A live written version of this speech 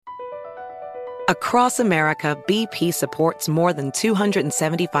Across America, BP supports more than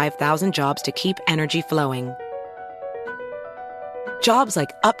 275,000 jobs to keep energy flowing. Jobs like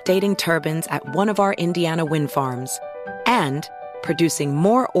updating turbines at one of our Indiana wind farms and producing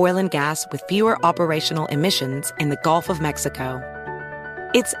more oil and gas with fewer operational emissions in the Gulf of Mexico.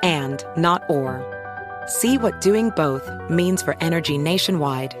 It's and, not or. See what doing both means for energy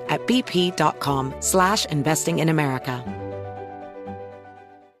nationwide at bp.com/investing in America.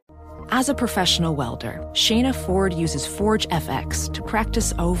 As a professional welder, Shayna Ford uses Forge FX to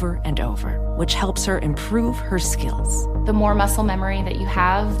practice over and over, which helps her improve her skills. The more muscle memory that you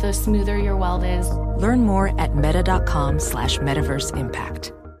have, the smoother your weld is. Learn more at meta.com/metaverse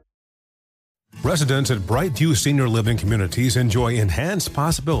impact. Residents at Brightview Senior Living Communities enjoy enhanced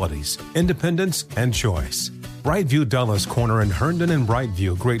possibilities, independence, and choice. Brightview Dulles Corner in Herndon and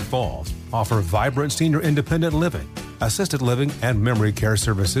Brightview Great Falls offer vibrant senior independent living, assisted living, and memory care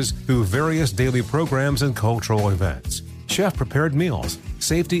services through various daily programs and cultural events. Chef-prepared meals,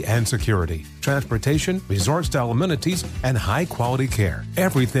 safety and security, transportation, resort-style amenities, and high-quality care.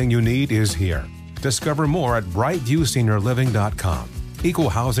 Everything you need is here. Discover more at brightviewseniorliving.com. Equal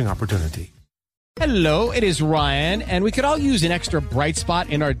housing opportunity. Hello, it is Ryan, and we could all use an extra bright spot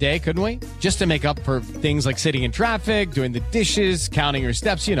in our day, couldn't we? Just to make up for things like sitting in traffic, doing the dishes, counting your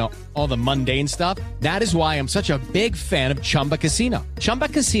steps, all the mundane stuff. That is why I'm such a big fan of Chumba Casino. Chumba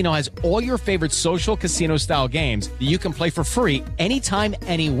Casino has all your favorite social casino-style games that you can play for free anytime,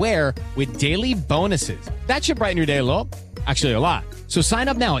 anywhere with daily bonuses. That should brighten your day a little. Actually, a lot. So sign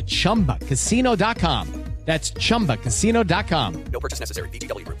up now at ChumbaCasino.com. That's ChumbaCasino.com. No purchase necessary.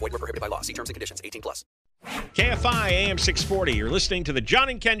 VGW Group. Void where prohibited by law. See terms and conditions. 18+. KFI AM 640. You're listening to the John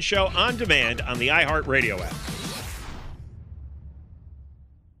and Ken Show on demand on the iHeartRadio app.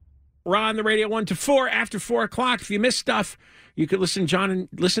 We're on the radio 1 to 4 after 4 o'clock. If you missed stuff, you could listen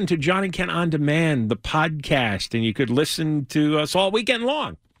to John and Ken on demand, the podcast, and you could listen to us all weekend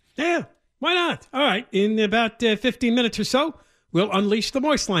long. Yeah, why not? All right, in about 15 minutes or so, we'll unleash the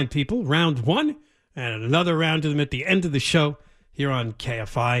Moist Line people, round 1. And another round of them at the end of the show here on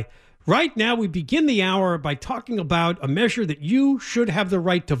KFI. Right now, we begin the hour by talking about a measure that you should have the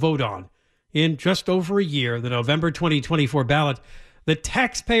right to vote on in just over a year, the November 2024 ballot, the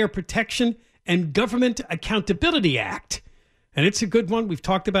Taxpayer Protection and Government Accountability Act. And it's a good one. We've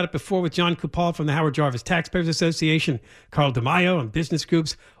talked about it before with John Kupal from the Howard Jarvis Taxpayers Association, Carl DeMaio and business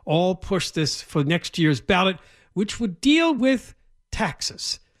groups all pushed this for next year's ballot, which would deal with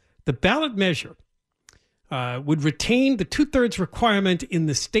taxes. The ballot measure would retain the 2/3 requirement in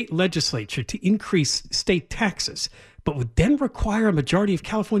the state legislature to increase state taxes, but would then require a majority of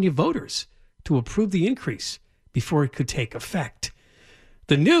California voters to approve the increase before it could take effect.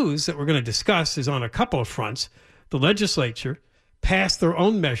 The news that we're going to discuss is on a couple of fronts. The legislature passed their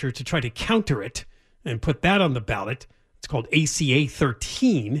own measure to try to counter it and put that on the ballot. It's called ACA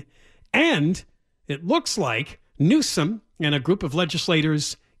 13. And it looks like Newsom and a group of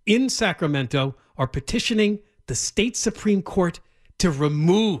legislators in Sacramento are petitioning the state Supreme Court to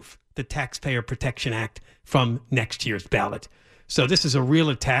remove the Taxpayer Protection Act from next year's ballot. So this is a real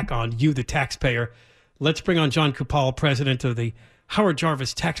attack on you, the taxpayer. Let's bring on John Kupal, president of the Howard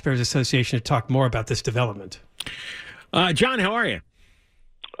Jarvis Taxpayers Association, to talk more about this development. John, how are you?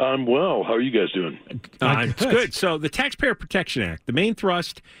 I'm well. How are you guys doing? It's good. So the Taxpayer Protection Act, the main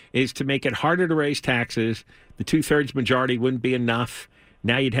thrust is to make it harder to raise taxes. The 2/3 majority wouldn't be enough.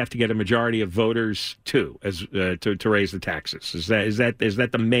 Now you'd have to get a majority of voters too, to raise the taxes. Is that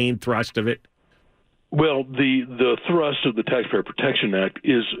the main thrust of it? Well, the thrust of the Taxpayer Protection Act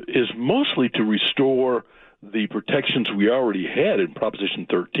is mostly to restore the protections we already had in Proposition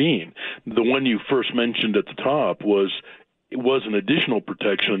 13. The one you first mentioned at the top was an additional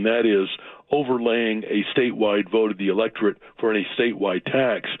protection, and that is overlaying a statewide vote of the electorate for any statewide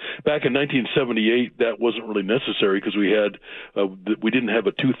tax. Back in 1978, that wasn't really necessary because we didn't have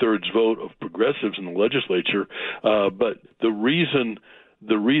a 2/3 vote of progressives in the legislature. But the reason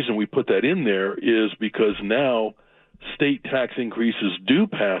we put that in there is because now state tax increases do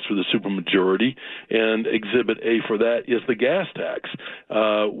pass for the supermajority, and Exhibit A for that is the gas tax.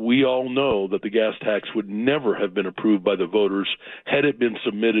 We all know that the gas tax would never have been approved by the voters had it been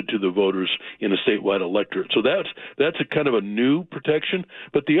submitted to the voters in a statewide electorate. So that's a kind of a new protection.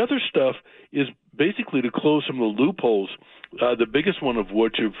 But the other stuff is basically to close some of the loopholes The biggest one of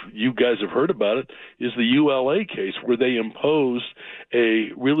which, if you guys have heard about it, is the ULA case, where they imposed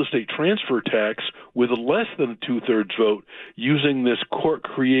a real estate transfer tax with less than a two-thirds vote using this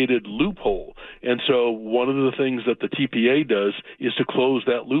court-created loophole. And so one of the things that the TPA does is to close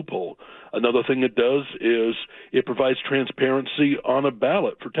that loophole. Another thing it does is it provides transparency on a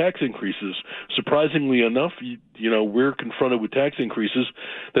ballot for tax increases. Surprisingly enough, we're confronted with tax increases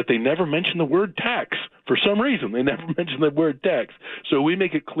that they never mention the word tax. For some reason, they never mention the word tax. So we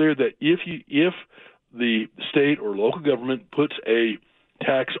make it clear that if the state or local government puts a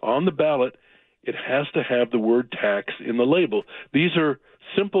tax on the ballot, it has to have the word tax in the label. These are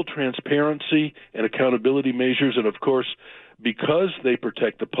simple transparency and accountability measures, and of course, because they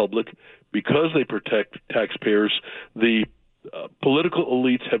protect the public, because they protect taxpayers, the political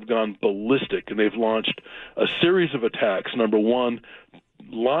elites have gone ballistic, and they've launched a series of attacks. Number one,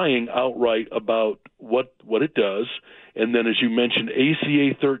 lying outright about what it does, and then, as you mentioned,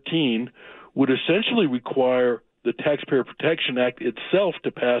 ACA 13 would essentially require the Taxpayer Protection Act itself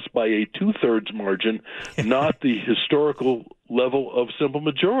to pass by a two-thirds margin, not the historical level of simple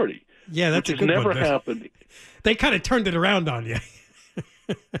majority. Yeah, that's which a good has never one. happened. They kind of turned it around on you.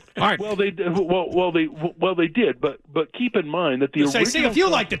 All right. Well, they did, but keep in mind that the original. See if you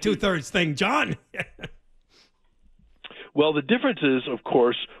like the two-thirds thing, John. Well, the difference is, of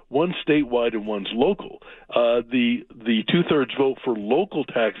course, one's statewide and one's local. The two-thirds vote for local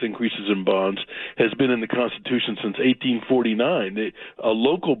tax increases in bonds has been in the Constitution since 1849. A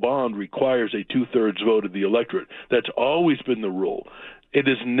local bond requires a two-thirds vote of the electorate. That's always been the rule. It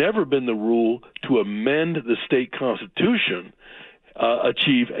has never been the rule to amend the state constitution,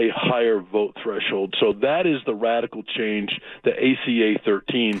 achieve a higher vote threshold. So that is the radical change that ACA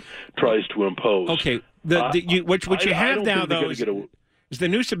 13 tries to impose. Okay. What you have now, though, is the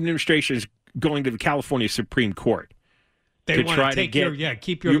new administration is going to the California Supreme Court. They want to take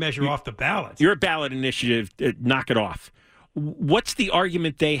keep your measure off the ballot. Your ballot initiative, knock it off. What's the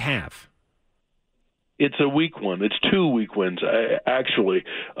argument they have? It's a weak one. It's two weak ones, actually.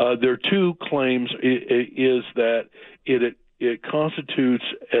 Their two claims is that it constitutes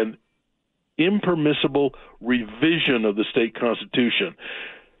an impermissible revision of the state constitution.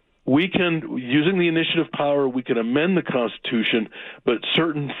 We can, using the initiative power, we can amend the Constitution, but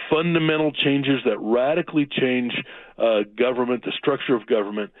certain fundamental changes that radically change government, the structure of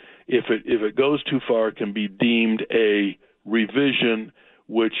government, if it goes too far, can be deemed a revision,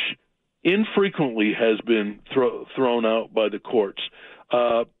 which infrequently has been thrown out by the courts.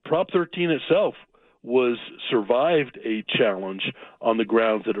 Prop 13 itself survived a challenge on the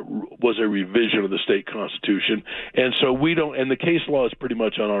grounds that it was a revision of the state constitution, and so and the case law is pretty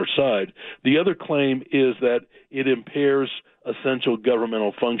much on our side. The other claim is that it impairs essential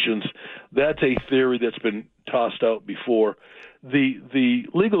governmental functions. That's a theory that's been tossed out before. The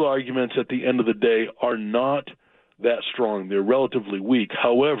legal arguments at the end of the day are not that strong. They're relatively weak.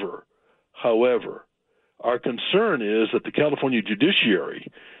 However, our concern is that the California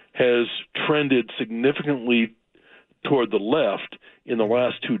judiciary has trended significantly toward the left in the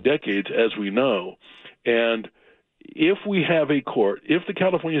last 2 decades, as we know. And if we have a court, if the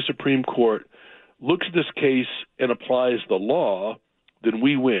California Supreme Court looks at this case and applies the law, then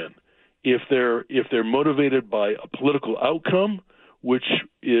we win. If they're motivated by a political outcome, which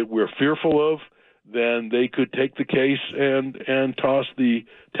we're fearful of, then they could take the case and toss the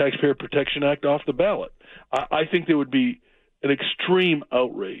Taxpayer Protection Act off the ballot. I think there would be an extreme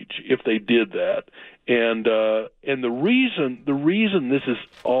outrage if they did that, and the reason this is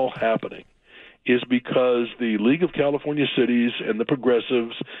all happening is because the League of California Cities and the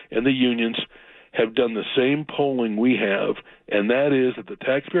progressives and the unions have done the same polling we have, and that is that the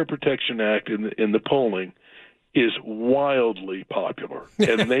Taxpayer Protection Act in the polling is wildly popular,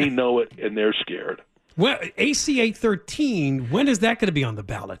 and they know it, and they're scared. Well, ACA 13, when is that going to be on the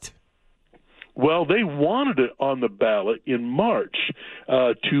ballot? Well, they wanted it on the ballot in March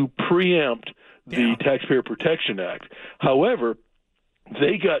to preempt the Taxpayer Protection Act. However,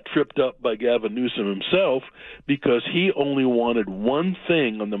 they got tripped up by Gavin Newsom himself because he only wanted one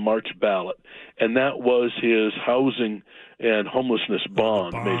thing on the March ballot, and that was his housing and homelessness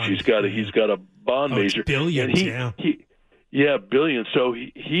bond measure. He's got a bond measure. Billions, billions. So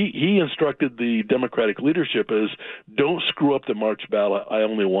he instructed the Democratic leadership as, don't screw up the March ballot. I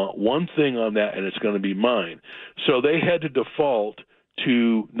only want one thing on that, and it's going to be mine. So they had to default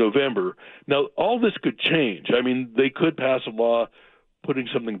to November. Now, all this could change. I mean, they could pass a law putting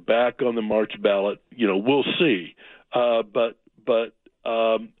something back on the March ballot. We'll see. But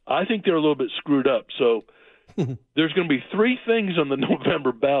I think they're a little bit screwed up. So there's going to be 3 things on the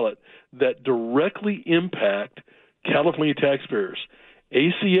November ballot that directly impact California taxpayers.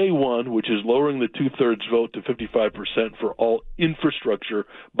 ACA 1, which is lowering the two-thirds vote to 55% for all infrastructure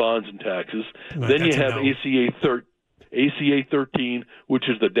bonds and taxes. Right, then you have ACA 13, which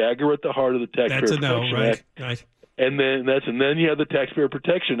is the dagger at the heart of the Taxpayer Protection Act. Right. And then you have the Taxpayer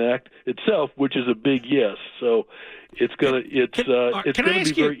Protection Act itself, which is a big yes. So it's going to be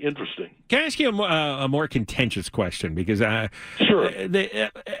very interesting. Can I ask you a more contentious question? Because sure,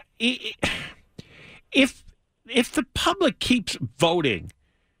 if the public keeps voting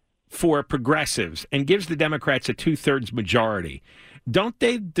for progressives and gives the Democrats a 2/3 majority, don't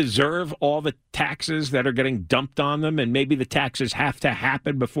they deserve all the taxes that are getting dumped on them? And maybe the taxes have to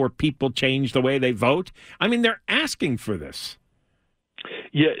happen before people change the way they vote? I mean, they're asking for this.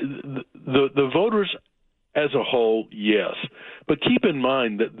 Yeah, the voters as a whole, yes. But keep in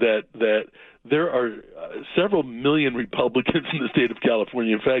mind that there are several million Republicans in the state of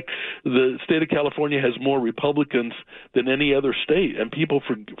California. In fact, the state of California has more Republicans than any other state, and people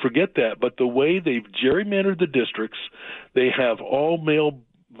forget that. But the way they've gerrymandered the districts, they have all-mail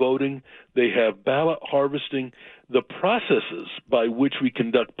voting, they have ballot harvesting, the processes by which we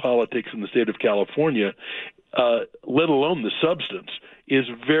conduct politics in the state of California, let alone the substance, is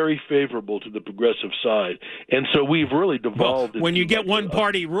very favorable to the progressive side. And so we've really devolved. When you get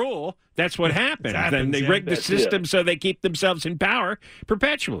one-party rule, that's what happens. Then they rig the system so they keep themselves in power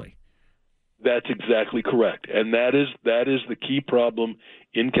perpetually. That's exactly correct. And that is the key problem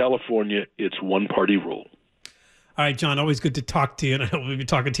in California. It's one-party rule. All right, John, always good to talk to you. And I know we'll be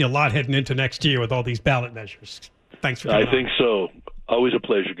talking to you a lot heading into next year with all these ballot measures. Thanks for coming I think so. Always a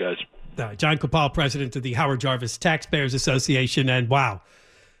pleasure, guys. John Kopal, president of the Howard Jarvis Taxpayers Association. And wow,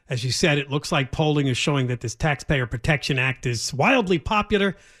 as you said, it looks like polling is showing that this Taxpayer Protection Act is wildly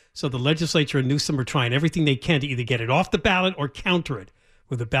popular. So the legislature and Newsom are trying everything they can to either get it off the ballot or counter it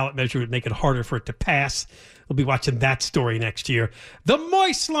with a ballot measure that would make it harder for it to pass. We'll be watching that story next year. The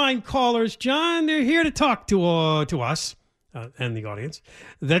Moist Line callers, John, they're here to talk to us and the audience.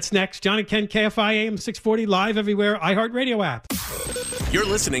 That's next. John and Ken, KFI AM 640, live everywhere, iHeartRadio app. You're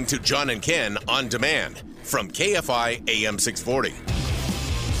listening to John and Ken on demand from KFI AM 640.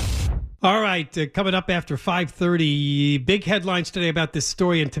 All right, coming up after 5:30, big headlines today about this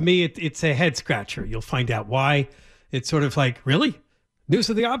story, and to me, it's a head-scratcher. You'll find out why. It's sort of like, really? News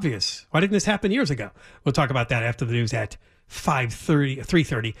of the obvious. Why didn't this happen years ago? We'll talk about that after the news at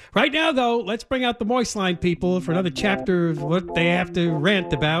 3:30. Right now, though, let's bring out the Moist Line people for another chapter of what they have to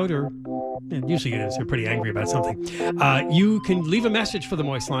rant about, and usually it is. They're pretty angry about something. You can leave a message for the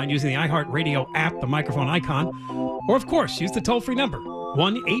Moist Line using the iHeartRadio app, the microphone icon, or, of course, use the toll-free number,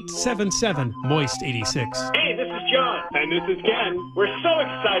 1-877-MOIST-86. Hey, this is John. And this is Ken. We're so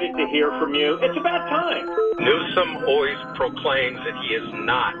excited to hear from you. It's about time. Newsom always proclaims that he is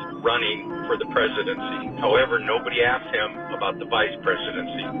not running for the presidency. However, nobody asked him about the vice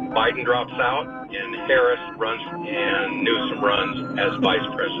presidency. Biden drops out, and Harris runs, and Newsom runs as vice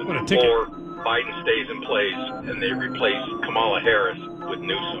president. Or Biden stays in place, and they replace Kamala Harris with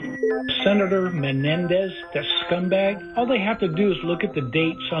Newsom. Senator Menendez, that scumbag, all they have to do is look at the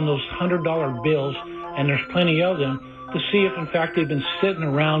dates on those $100 bills, and there's plenty of them, to see if, in fact, they've been sitting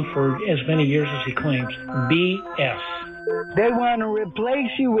around for as many years as he claims. BS. They want to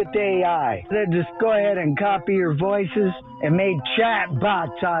replace you with AI. They just go ahead and copy your voices and make chat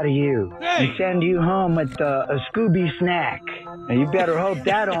bots out of you and send you home with a Scooby snack. And you better hope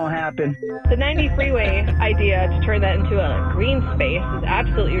that don't happen. The 90 freeway idea to turn that into a green space is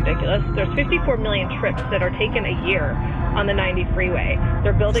absolutely ridiculous. There's 54 million trips that are taken a year on the 90 freeway.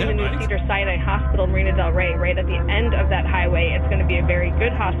 They're building the new Cedars-Sinai Hospital, Marina Del Rey, right at the end of that highway. It's going to be a very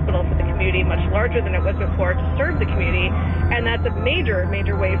good hospital for the community, much larger than it was before, to serve the community. And that's a major,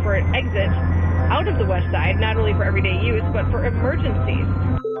 major way for an exit out of the West Side, not only for everyday use, but for emergencies.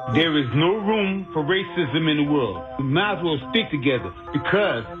 There is no room for racism in the world. We might as well stick together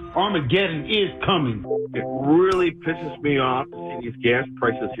because Armageddon is coming. It really pisses me off to see these gas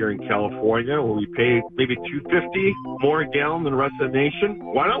prices here in California, where we pay maybe $2.50 more a gallon than the rest of the nation.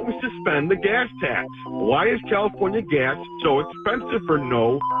 Why don't we suspend the gas tax? Why is California gas so expensive for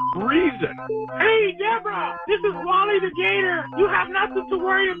no reason? Hey, Deborah, this is Wally the Gator. You have nothing to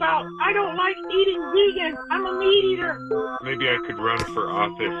worry about. I don't like eating vegan. I'm a meat eater. Maybe I could run for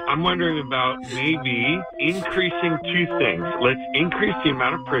office. I'm wondering about maybe increasing two things. Let's increase the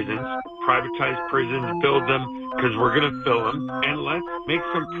amount of prisons, privatize prisons, build them, because we're going to fill them, and let's make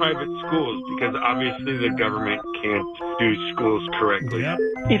some private schools, because obviously the government can't do schools correctly.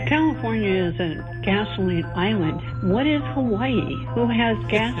 If California is a gasoline island, what is Hawaii, who has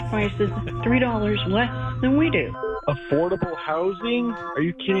gas prices $3 less than we do? Affordable housing? Are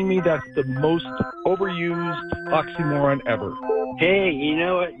you kidding me? That's the most overused oxymoron ever. Hey, you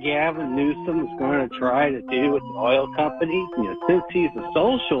know what Gavin Newsom is going to try to do with the oil companies? Since he's a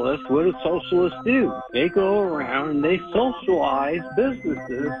socialist, what do socialists do? They go around and they socialize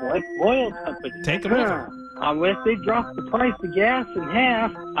businesses like oil companies. Take them over. If they drop the price of gas in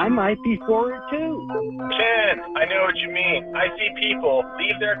half, I might be for it too. Ken, I know what you mean. I see people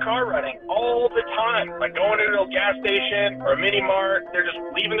leave their car running all the time. Like going into a gas station or a mini mart, they're just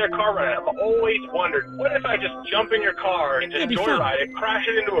leaving their car running. I've always wondered, what if I just jump in your car and just joyride it, crash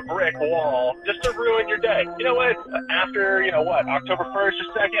it into a brick wall just to ruin your day? You know what? After, October 1st or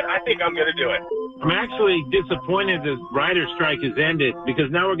 2nd, I think I'm going to do it. I'm actually disappointed the writer strike has ended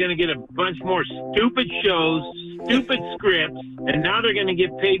because now we're going to get a bunch more stupid shows, stupid scripts, and now they're going to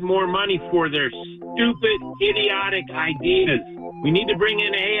get paid more money for their stupid, idiotic ideas. We need to bring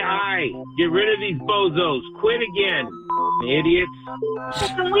in AI. Get rid of these bozos. Quit again, idiots. So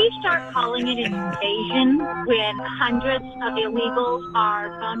can we start calling it an invasion when hundreds of illegals are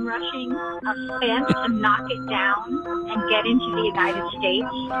bum rushing a fence to knock it down and get into the United States?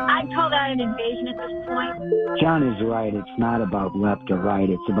 I'd call that an invasion at this point. John is right. It's not about left or right.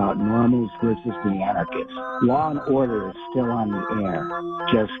 It's about normals versus the anarchists. Law and order is still on the air,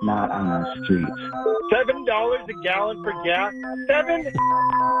 just not on our streets. $7 a gallon for gas? $7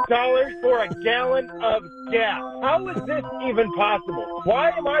 for a gallon of gas. How is this even possible?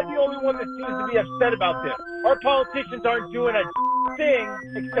 Why am I the only one that seems to be upset about this? Our politicians aren't doing a thing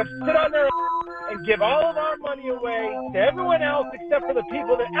except sit on their and give all of our money away to everyone else except for the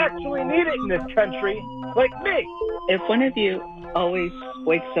people that actually need it in this country, like me. If one of you always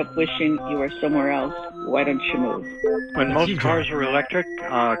wakes up wishing you were somewhere else, why don't you move? When most cars are electric,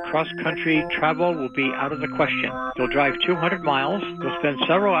 cross-country travel will be out of the question. You'll drive 200 miles. You'll spend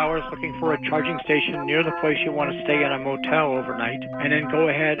several hours looking for a charging station near the place you want to stay in a motel overnight, and then go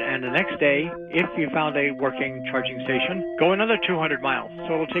ahead and the next day, if you found a working charging station, go another 200 miles.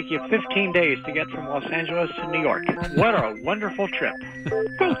 So it'll take you 15 days to get from Los Angeles to New York. What a wonderful trip.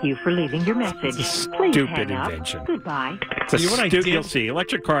 Thank you for leaving your message. Please Stupid hang up. invention. Goodbye. You'll see,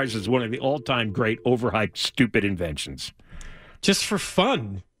 electric cars is one of the all-time great overhyped stupid inventions. Just for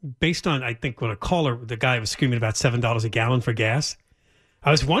fun, based on, I think, when the guy was screaming about $7 a gallon for gas. I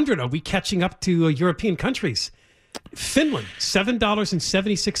was wondering, are we catching up to European countries? Finland,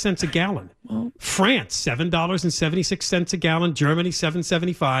 $7.76 a gallon. France, $7.76 a gallon. Germany,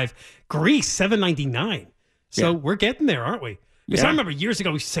 $7.75. Greece, $7.99. So we're getting there, aren't we? Because I remember years ago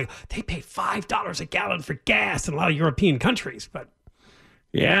we used to say they pay $5 a gallon for gas in a lot of European countries, but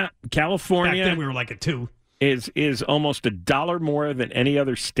California. Back then we were like a 2. Is almost $1 more than any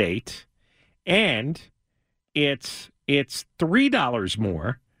other state, and it's $3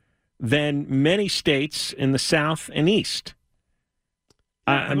 more than many states in the South and East.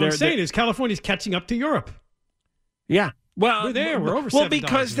 And what I'm saying is California's catching up to Europe. Yeah. Well, we're there. We're over $7. Well,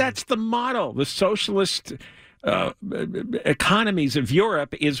 because that's the model. The socialist economies of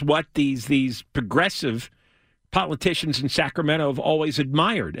Europe is what these progressive politicians in Sacramento have always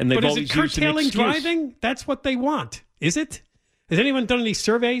admired, and they've always used an excuse. Driving? That's what they want, is it? Has anyone done any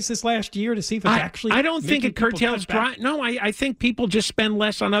surveys this last year to see if it's actually? I don't think it curtails driving. No, I think people just spend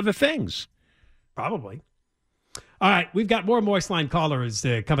less on other things. Probably. All right, we've got more Moist Line callers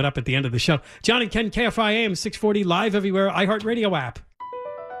coming up at the end of the show. John and Ken, KFI AM 640, live everywhere, iHeartRadio app.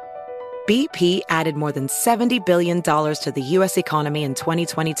 BP added more than $70 billion to the U.S. economy in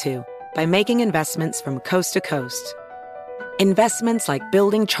 2022 by making investments from coast to coast. Investments like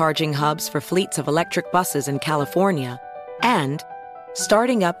building charging hubs for fleets of electric buses in California and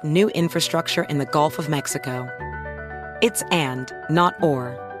starting up new infrastructure in the Gulf of Mexico. It's and, not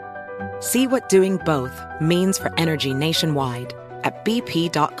or. See what doing both means for energy nationwide at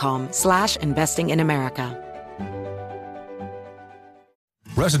bp.com/investing in America.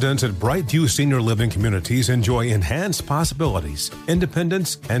 Residents at Brightview Senior Living Communities enjoy enhanced possibilities,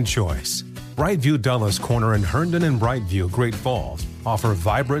 independence, and choice. Brightview Dulles Corner in Herndon and Brightview, Great Falls, offer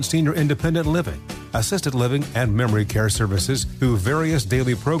vibrant senior independent living, assisted living, and memory care services through various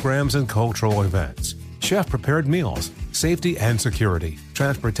daily programs and cultural events. Chef-prepared meals, safety and security,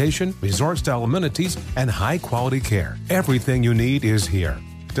 transportation, resort-style amenities, and high-quality care. Everything you need is here.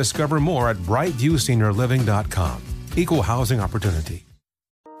 Discover more at brightviewseniorliving.com. Equal housing opportunity.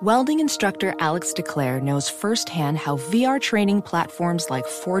 Welding instructor Alex DeClaire knows firsthand how VR training platforms like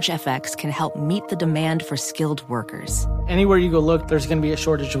ForgeFX can help meet the demand for skilled workers. Anywhere you go look, there's going to be a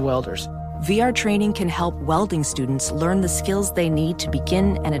shortage of welders. VR training can help welding students learn the skills they need to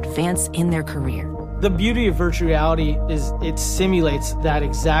begin and advance in their career. The beauty of virtual reality is it simulates that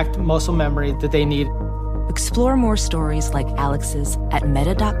exact muscle memory that they need. Explore more stories like Alex's at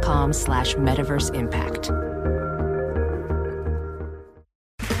meta.com/metaverse impact.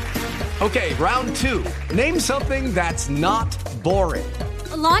 Okay, round two. Name something that's not boring.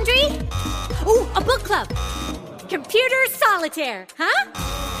 A laundry? Ooh, a book club. Computer solitaire, huh?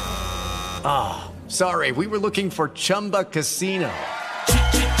 Ah, sorry, we were looking for Chumba Casino.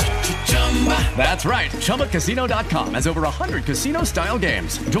 That's right, ChumbaCasino.com has over 100 casino-style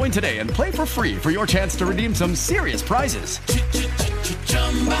games. Join today and play for free for your chance to redeem some serious prizes.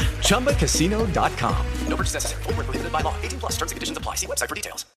 ChumbaCasino.com. No purchase necessary. Void where prohibited by law. 18+ terms and conditions apply. See website for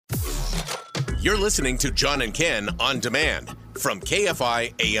details. You're listening to John and Ken on demand from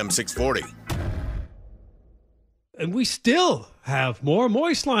KFI AM 640. And we still have more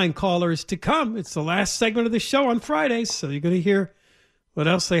Moist Line callers to come. It's the last segment of the show on Fridays, so you're going to hear what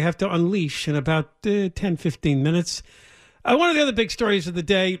else they have to unleash in about 10, 15 minutes. One of the other big stories of the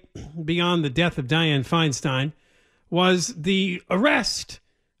day, beyond the death of Dianne Feinstein, was the arrest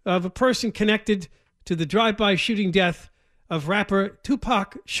of a person connected to the drive-by shooting death of rapper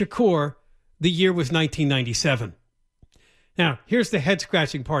Tupac Shakur. The year was 1997. Now, here's the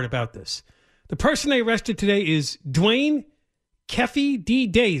head-scratching part about this. The person they arrested today is Dwayne Keffe D.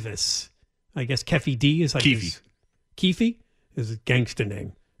 Davis. I guess Keffe D is like his... Keefe is a gangster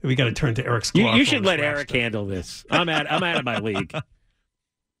name. We got to turn to Eric Sklar. You should let Eric handle this. I'm out of my league.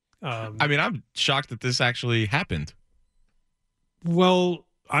 I mean, I'm shocked that this actually happened. Well,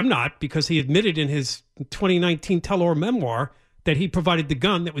 I'm not, because he admitted in his 2019 tell-all memoir that he provided the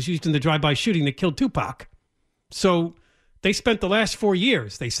gun that was used in the drive-by shooting that killed Tupac. So they spent the last 4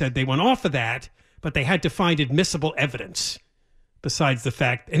 years, they said they went off of that, but they had to find admissible evidence besides the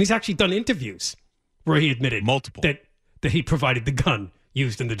fact, and he's actually done interviews where he admitted that he provided the gun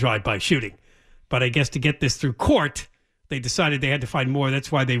used in the drive-by shooting. But I guess to get this through court, they decided they had to find more.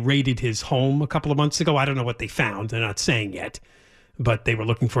 That's why they raided his home a couple of months ago. I don't know what they found. They're not saying yet. But they were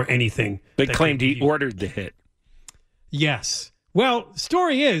looking for anything. They claimed he ordered the hit. Yes. Well, the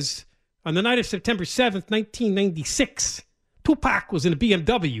story is, on the night of September 7th, 1996, Tupac was in a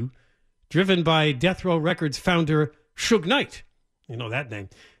BMW driven by Death Row Records founder Suge Knight. You know that name.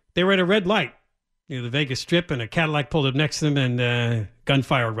 They were at a red light near the Vegas Strip, and a Cadillac pulled up next to them, and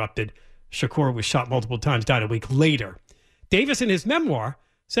gunfire erupted. Shakur was shot multiple times, died a week later. Davis, in his memoir,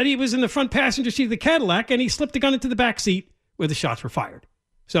 said he was in the front passenger seat of the Cadillac, and he slipped the gun into the back seat where the shots were fired.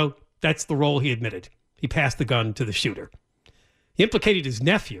 So that's the role he admitted. He passed the gun to the shooter. He implicated his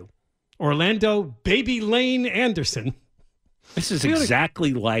nephew, Orlando Baby Lane Anderson. This is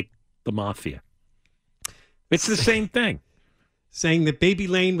exactly like the Mafia. It's the same thing. Saying that Baby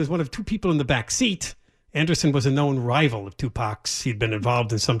Lane was one of two people in the back seat. Anderson was a known rival of Tupac's. He'd been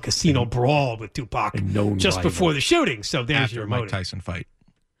involved in some casino brawl with Tupac just before the shooting. So there's after your a Mike motive. Tyson fight.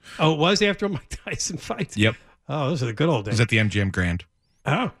 Oh, it was after a Mike Tyson fight? Yep. Oh, those are the good old days. It was at the MGM Grand.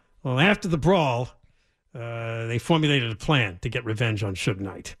 Oh, well, after the brawl, they formulated a plan to get revenge on Suge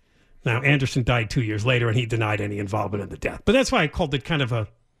Knight. Now, Anderson died 2 years later, and he denied any involvement in the death. But that's why I called it kind of a...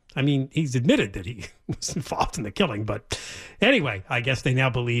 I mean, he's admitted that he was involved in the killing. But anyway, I guess they now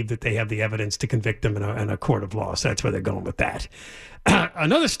believe that they have the evidence to convict him in a court of law. So that's where they're going with that.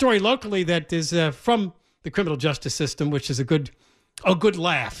 Another story locally that is from the criminal justice system, which is a good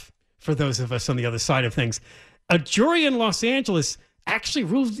laugh for those of us on the other side of things. A jury in Los Angeles actually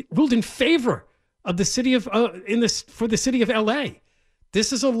ruled in favor of the city of for the city of L.A.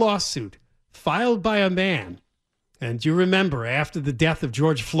 This is a lawsuit filed by a man. And you remember, after the death of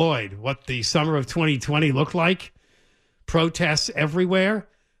George Floyd, what the summer of 2020 looked like? Protests everywhere.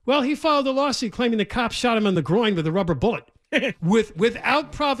 Well, he filed a lawsuit claiming the cops shot him in the groin with a rubber bullet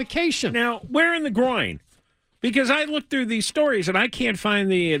without provocation. Now, where in the groin? Because I looked through these stories and I can't find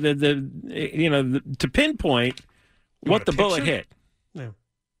to pinpoint what the bullet hit. No.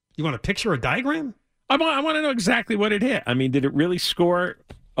 You want a picture or diagram? I want to know exactly what it hit. I mean, did it really score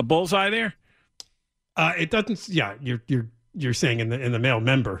a bullseye there? It doesn't. Yeah, you're saying in the male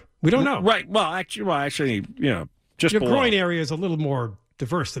member. We don't know. Right. Well, actually, just your below. groin area is a little more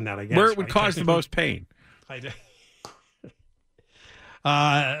diverse than that, I guess. Where it would cause the most pain.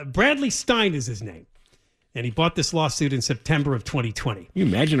 Bradley Stein is his name, and he bought this lawsuit in September of 2020. You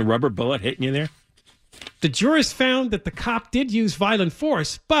imagine a rubber bullet hitting you there? The jurors found that the cop did use violent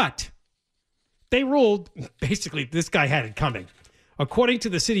force, but they ruled basically this guy had it coming. According to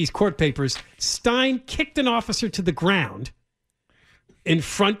the city's court papers, Stein kicked an officer to the ground in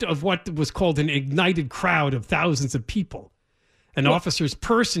front of what was called an ignited crowd of thousands of people. An officer's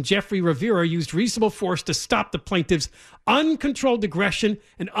person, Jeffrey Rivera, used reasonable force to stop the plaintiff's uncontrolled aggression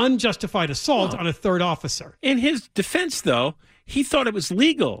and unjustified assault on a third officer. In his defense, though, he thought it was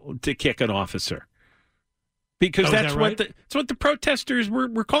legal to kick an officer. Because that's right? what the protesters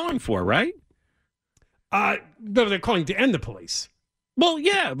were calling for, right? No, they're calling to end the police. Well,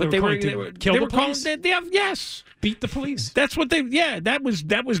 yeah, but they were kill the police. Yes, beat the police. That's what they. Yeah, that was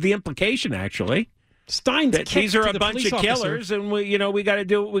the implication actually. Stein's these are a bunch of killers, and we got to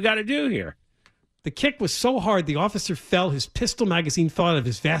do what we got to do here. The kick was so hard, the officer fell. His pistol magazine fell out of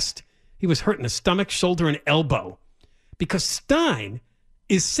his vest. He was hurt in the stomach, shoulder, and elbow. Because Stein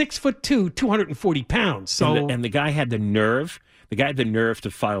is 6'2", 240 pounds. So and the guy had the nerve. The guy had the nerve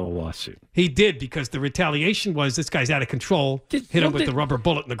to file a lawsuit. He did, because the retaliation was this guy's out of control. Hit him with the rubber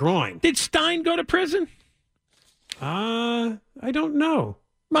bullet in the groin. Did Stein go to prison? I don't know.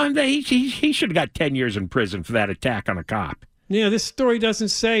 He should have got 10 years in prison for that attack on a cop. Yeah, this story doesn't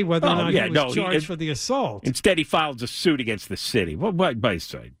say whether or not he was charged he for the assault. Instead, he filed a suit against the city. Well, by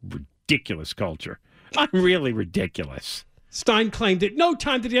side, ridiculous culture. Really ridiculous. Stein claimed at no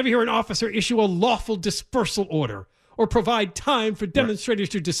time did he ever hear an officer issue a lawful dispersal order or provide time for demonstrators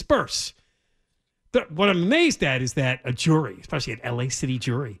to disperse. What I'm amazed at is that a jury, especially an L.A. City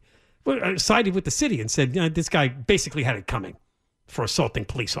jury, sided with the city and said, this guy basically had it coming for assaulting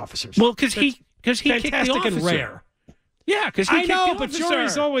police officers. Well, because he kicked the fantastic officer. and rare. Yeah, because he I kicked know, the but officer.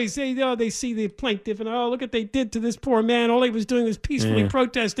 juries always say, they see the plaintiff and, look what they did to this poor man. All he was doing was peacefully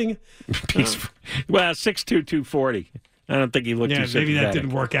protesting. Well, 6'2", 240. I don't think he looked too sympathetic. Maybe that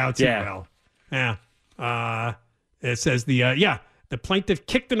didn't work out too well. Yeah. It says the plaintiff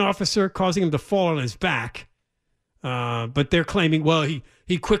kicked an officer, causing him to fall on his back. But they're claiming,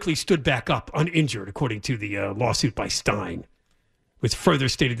 he quickly stood back up uninjured, according to the lawsuit by Stein, which further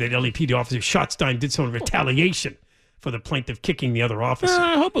stated that LAPD officer shot Stein did so in retaliation for the plaintiff kicking the other officer.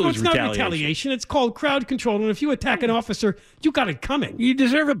 I hope it was it's not retaliation. It's called crowd control. And if you attack an officer, you got it coming. You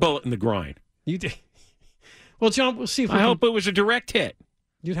deserve a bullet in the groin. You did. Well, John, we'll see if I hope it was a direct hit.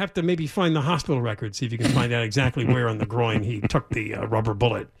 You'd have to maybe find the hospital record, see if you can find out exactly where on the groin he took the rubber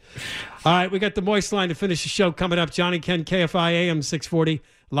bullet. All right, we got the Moist Line to finish the show coming up. John and Ken, KFI AM 640,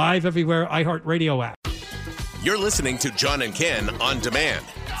 live everywhere, iHeartRadio app. You're listening to John and Ken on demand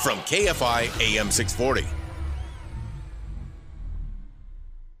from KFI AM 640.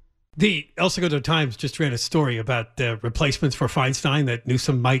 The El Segundo Times just ran a story about replacements for Feinstein that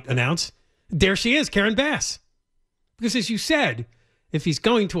Newsom might announce. There she is, Karen Bass. Because as you said, if he's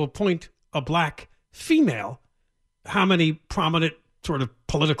going to appoint a black female, how many prominent sort of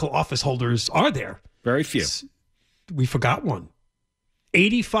political office holders are there? Very few. We forgot one.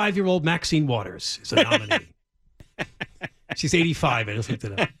 85-year-old Maxine Waters is a nominee. She's 85. I just looked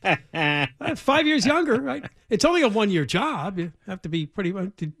it up. 5 years younger, right? It's only a one-year job. You have to be pretty.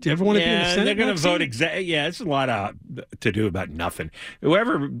 Did you ever want to be in the Senate? They're going to vote exactly. Yeah, it's a lot to do about nothing.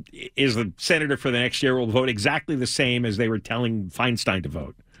 Whoever is the senator for the next year will vote exactly the same as they were telling Feinstein to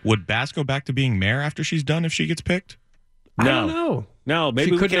vote. Would Bass go back to being mayor after she's done if she gets picked? I don't know. No,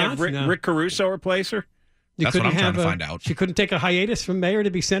 maybe we could have No. Rick Caruso replace her. That's what I'm trying to find out. She couldn't take a hiatus from mayor to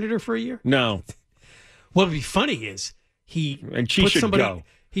be senator for a year? No. What would be funny is he should go.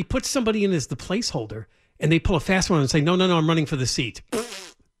 He puts somebody in as the placeholder, and they pull a fast one and say, no, I'm running for the seat.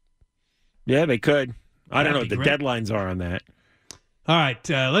 Yeah, they could. I don't know That'd what be the great. deadlines are on that. All right,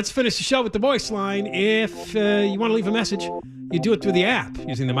 let's finish the show with the Moist Line. If you want to leave a message, you do it through the app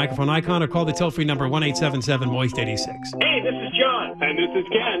using the microphone icon or call the toll-free number 1-877-MOIST-86. Hey, this is John. And this is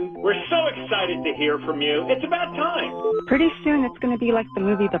Ken. We're so excited to hear from you. It's about time. Pretty soon it's going to be like the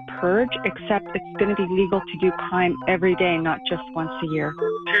movie The Purge, except it's going to be legal to do crime every day, not just once a year.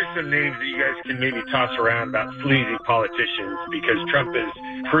 Here's some names that you guys can maybe toss around about sleazy politicians because Trump has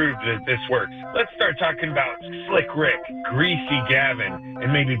proved that this works. Let's start talking about Slick Rick, Greasy Gavin,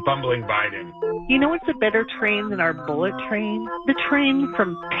 and maybe Bumbling Biden. You know what's a better train than our bullet train? The train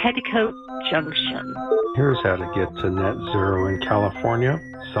from Petticoat Junction. Here's how to get to net zero in California.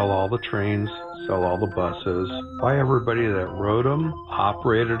 Sell all the trains, sell all the buses, buy everybody that rode them,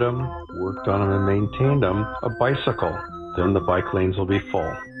 operated them, worked on them, and maintained them a bicycle. Then the bike lanes will be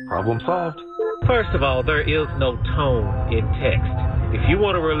full. Problem solved. First of all, there is no tone in text. If you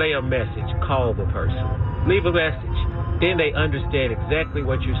want to relay a message, call the person. Leave a message. Then they understand exactly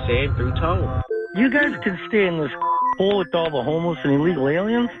what you're saying through tone. You guys can stay in this hole with all the homeless and illegal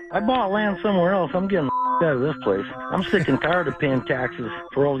aliens. I bought land somewhere else. I'm getting out of this place. I'm sick and tired of paying taxes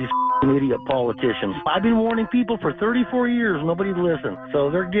for all these idiot politicians. I've been warning people for 34 years. Nobody listened. So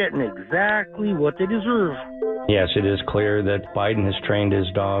they're getting exactly what they deserve. Yes, it is clear that Biden has trained his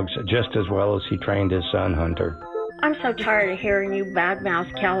dogs just as well as he trained his son, Hunter. I'm so tired of hearing you badmouth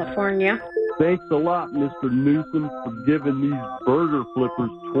California. Thanks a lot, Mr. Newsom, for giving these burger flippers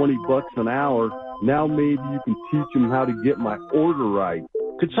 $20 an hour. Now maybe you can teach them how to get my order right.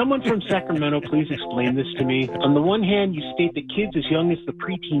 Could someone from Sacramento please explain this to me? On the one hand, you state that kids as young as the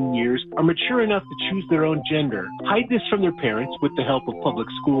preteen years are mature enough to choose their own gender, hide this from their parents with the help of public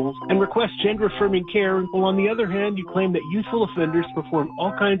schools, and request gender-affirming care, while on the other hand, you claim that youthful offenders perform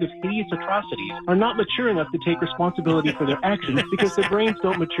all kinds of hideous atrocities, are not mature enough to take responsibility for their actions because their brains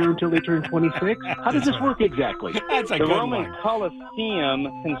don't mature until they turn 26? How does this work exactly? The Roman Colosseum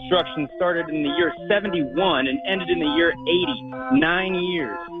construction started in the year 71 and ended in the year 80. 9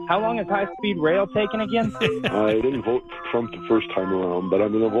 years. How long has high-speed rail taken again? I didn't vote for Trump the first time around, but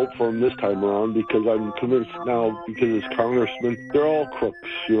I'm going to vote for him this time around because I'm convinced now, because his congressmen, they're all crooks.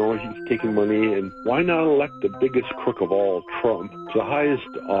 You know, he's taking money, and why not elect the biggest crook of all, Trump, to the highest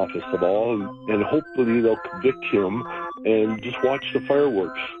office of all, and hopefully they'll convict him and just watch the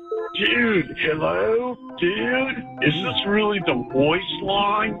fireworks. Dude, hello? Dude, is this really the voice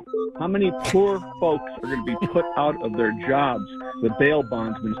line? How many poor folks are going to be put out of their jobs, the bail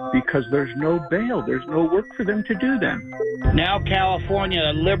bondsmen, because there's no bail. There's no work for them to do then. Now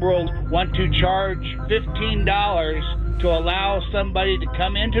California liberals want to charge $15 to allow somebody to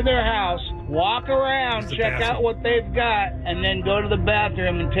come into their house, walk around, check out what they've got, and then go to the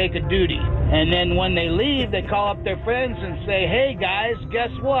bathroom and take a duty. And then when they leave, they call up their friends and say, hey guys,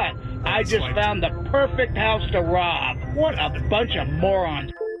 guess what? I just found the perfect house to rob. What a bunch of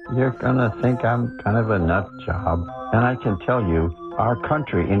morons. You're going to think I'm kind of a nut job. And I can tell you, our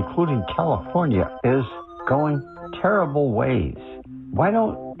country, including California, is going terrible ways. Why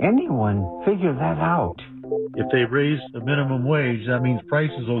don't anyone figure that out? If they raise the minimum wage, that means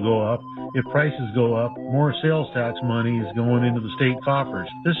prices will go up. If prices go up, more sales tax money is going into the state coffers.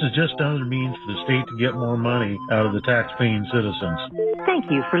 This is just another means for the state to get more money out of the tax-paying citizens. Thank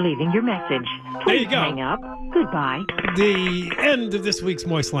you for leaving your message. Please There you go. hang up. Goodbye. The end of this week's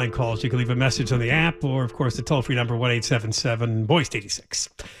Moist Line calls. You can leave a message on the app or, of course, the toll-free number 1-877-MOIST-86.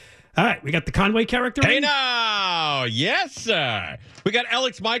 All right, we got the Conway character. Hey now, yes, sir. We got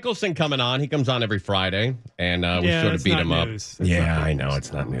Alex Michelson coming on. He comes on every Friday, and we sort of beat him up. Yeah, I know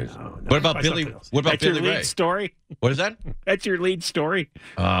it's not news. What about Billy? What about That's Billy your lead Ray? story? What is that? That's your lead story?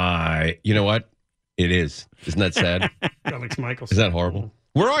 You know what? It is. Isn't that sad? Alex Michelson. Is that horrible?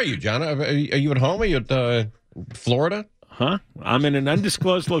 Where are you, John? Are you at home? Are you at Florida? Huh? I'm in an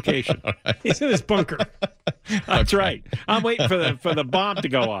undisclosed location. He's in his bunker. That's right. I'm waiting for the bomb to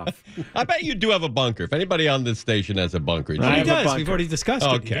go off. I bet you do have a bunker. If anybody on this station has a bunker, He does. We've already discussed it.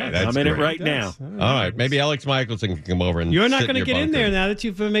 Okay, that's I'm in it great. right now. All right, maybe Alex Michelson can come over and You're not sit going to your get in bunker. there now that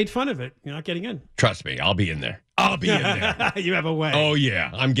you've made fun of it. You're not getting in. Trust me, I'll be in there. I'll be in there. You have a way. Oh,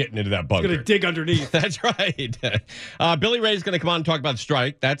 yeah. I'm getting into that bunker. Going to dig underneath. That's right. Billy Ray's going to come on and talk about the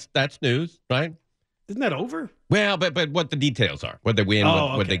strike. That's news, right? Isn't that over? Well, but what the details are, what they win,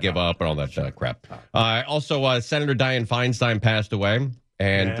 what they give up, and all that crap. Also, Senator Dianne Feinstein passed away,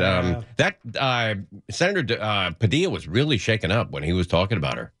 and Senator Padilla was really shaken up when he was talking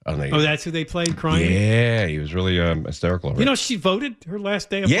about her. That's who they played crying? Yeah, he was really hysterical. You know, she voted her last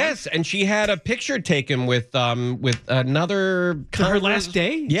day of Yes, and she had a picture taken with another. Her last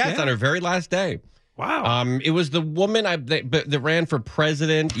day? Yes, on her very last day. Wow. It was the woman that ran for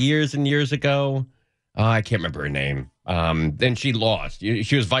president years and years ago. I can't remember her name. Then she lost.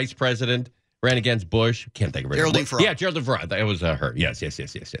 She was vice president, ran against Bush. Can't think of her name. Geraldine Farrar. Yeah, Geraldine Farrar. That was her. Yes.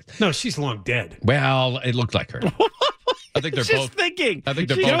 No, she's long dead. Well, it looked like her. I think they're both. Thinking. I think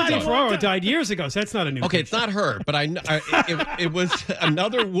they're Geraldine both. Farrar died years ago, so that's not a new. Okay, it's not her, but it was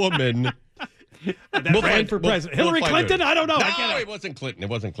another woman. That ran for president. Hillary Clinton? I don't know. No, it wasn't Clinton. It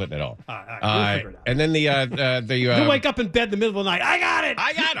wasn't Clinton at all. All right, we'll figure it out. And then You'll wake up in bed in the middle of the night. I got it.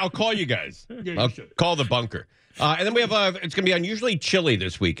 I'll call you guys. Yeah, you I'll should. call the bunker. And then we have it's going to be unusually chilly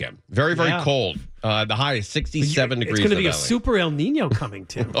this weekend. Very, very cold. The high is 67 degrees. It's going to be in a LA. super El Nino coming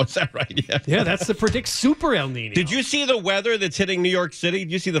too. Oh, is that right? Yeah. Yeah, that's the predict super El Nino. Did you see the weather that's hitting New York City?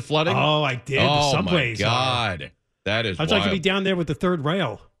 Did you see the flooding? Oh, I did. Oh, The subways. my God. That is I'd wild. like to be down there with the third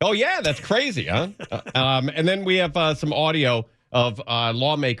rail. Oh, yeah, that's crazy, huh? And then we have some audio of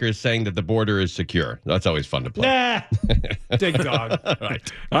lawmakers saying that the border is secure. That's always fun to play. Nah. Dig dog. All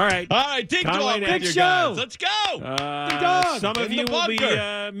right. All right. Dig Conway dog. and Big your show. guys. Let's go. dog. Some of In you the will be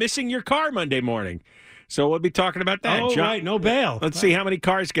bunker. missing your car Monday morning. So we'll be talking about that. Oh, right. No bail. Let's see how many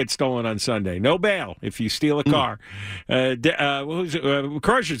cars get stolen on Sunday. No bail if you steal a car.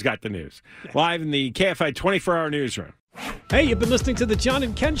 Crozier's got the news. Live in the KFI 24-hour newsroom. Hey, you've been listening to the John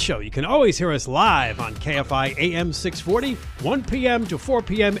and Ken Show. You can always hear us live on KFI AM 640, 1 p.m. to 4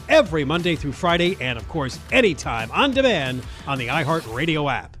 p.m. every Monday through Friday, and, of course, anytime on demand on the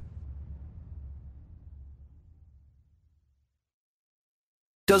iHeartRadio app.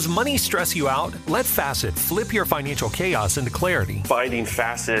 Does money stress you out? Let Facet flip your financial chaos into clarity. Finding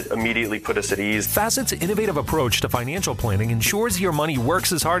Facet immediately put us at ease. Facet's innovative approach to financial planning ensures your money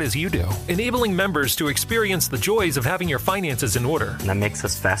works as hard as you do, enabling members to experience the joys of having your finances in order. That makes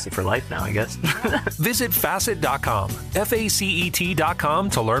us Facet for life now, I guess. Visit Facet.com, FACET.com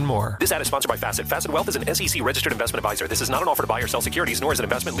to learn more. This ad is sponsored by Facet. Facet Wealth is an SEC registered investment advisor. This is not an offer to buy or sell securities, nor is it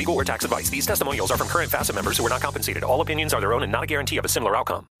investment, legal, or tax advice. These testimonials are from current Facet members who are not compensated. All opinions are their own and not a guarantee of a similar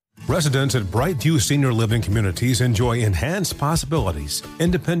outcome. Residents at Brightview Senior Living Communities enjoy enhanced possibilities,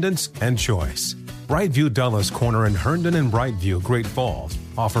 independence, and choice. Brightview Dulles Corner in Herndon and Brightview, Great Falls,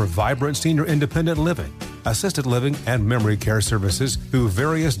 offer vibrant senior independent living, assisted living, and memory care services through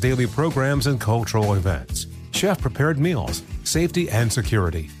various daily programs and cultural events. Chef-prepared meals, safety and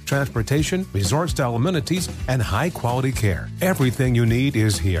security, transportation, resort-style amenities, and high-quality care. Everything you need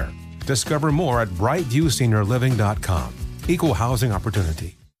is here. Discover more at brightviewseniorliving.com. Equal housing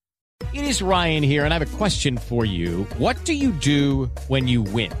opportunity. It is Ryan here, and I have a question for you. What do you do when you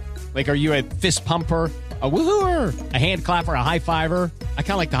win? Like, are you a fist pumper, a woohooer, a hand clapper, a high fiver? I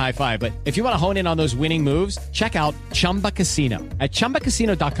kind of like the high five, but if you want to hone in on those winning moves, check out Chumba Casino. At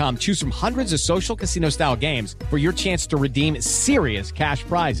ChumbaCasino.com, choose from hundreds of social casino-style games for your chance to redeem serious cash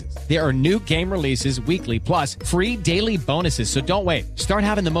prizes. There are new game releases weekly, plus free daily bonuses, so don't wait. Start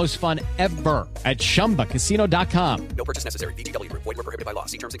having the most fun ever at ChumbaCasino.com. No purchase necessary. VGW. Void where prohibited by law.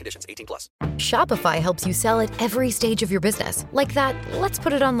 See terms and conditions. 18+. Shopify helps you sell at every stage of your business. Like that, let's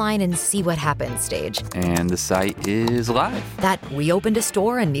put it online and see what happens stage. And the site is live. That we opened a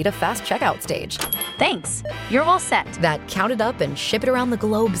store and need a fast checkout stage. Thanks. You're all set. That count it up and ship it around the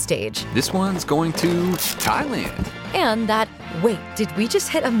globe stage. This one's going to Thailand. And that, wait, did we just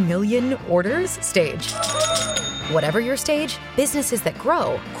hit 1 million orders stage? Whatever your stage, businesses that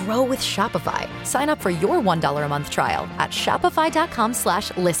grow with Shopify. Sign up for your $1 a month trial at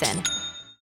shopify.com/listen.